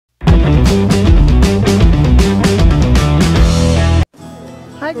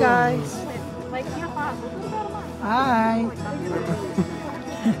guys. Hi.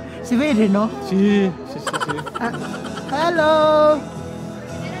 Si vede, no? Sì. Hello.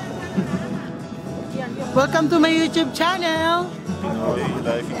 Welcome to my YouTube channel. Pinoy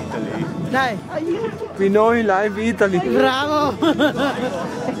Live Italy. Dai. Pinoy Live Italy. Bravo.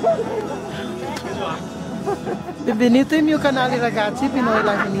 Benvenuti al mio canale ragazzi, Pinoy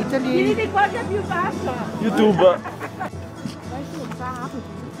Live in Italy. Ti guarda più basso. YouTube.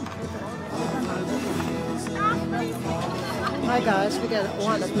 Hi guys, we got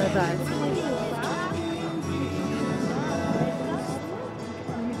one at my back.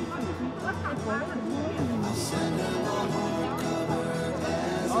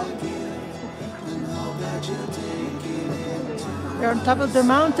 We're on top of the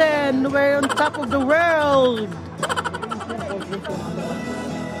mountain. We're on top of the world.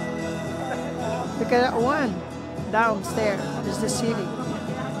 Look at that one. Downstairs is the city.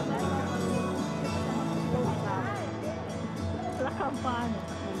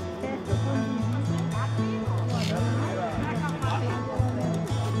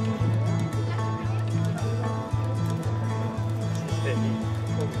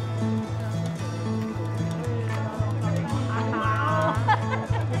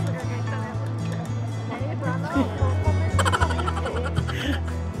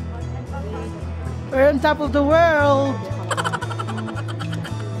 We're on top of the world.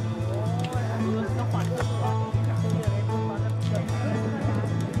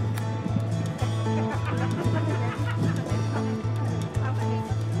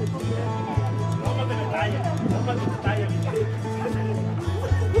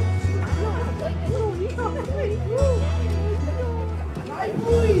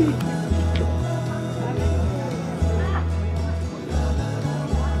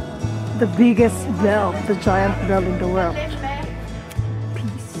 The biggest bell, the giant bell in the world.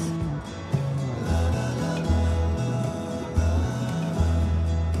 Peace.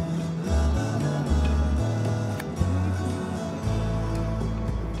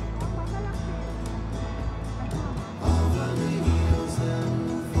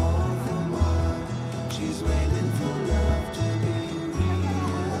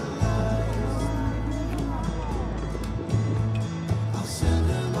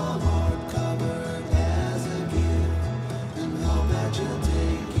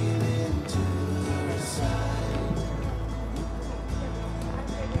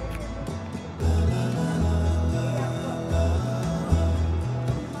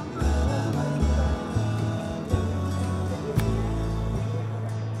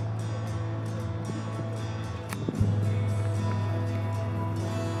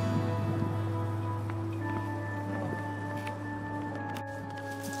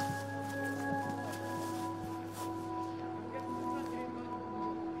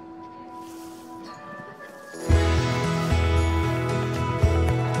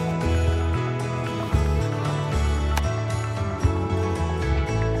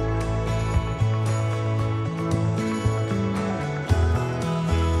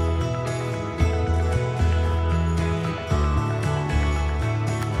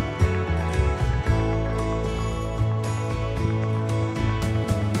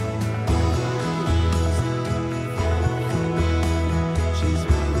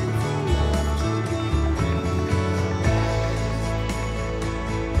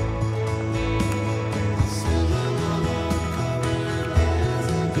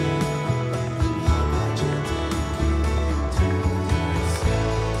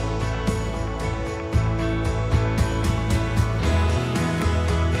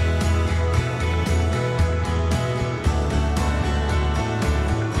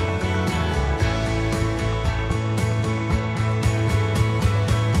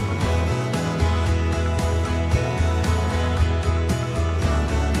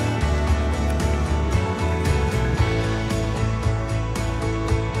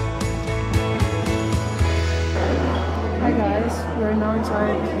 Hi guys, we're now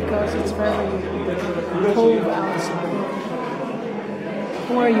inside because it's very cold outside.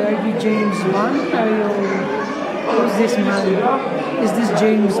 Who are you? Are you James Bond? Are you... Who's this man? Is this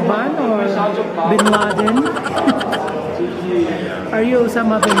James Bond or Bin Laden? Are you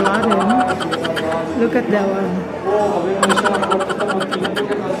Osama Bin Laden? Look at that one.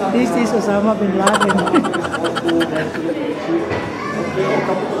 This is Osama Bin Laden.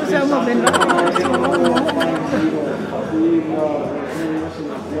 Osama Bin Laden.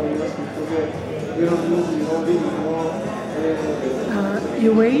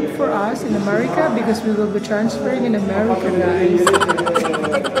 You wait for us in America because we will be transferring in America, guys.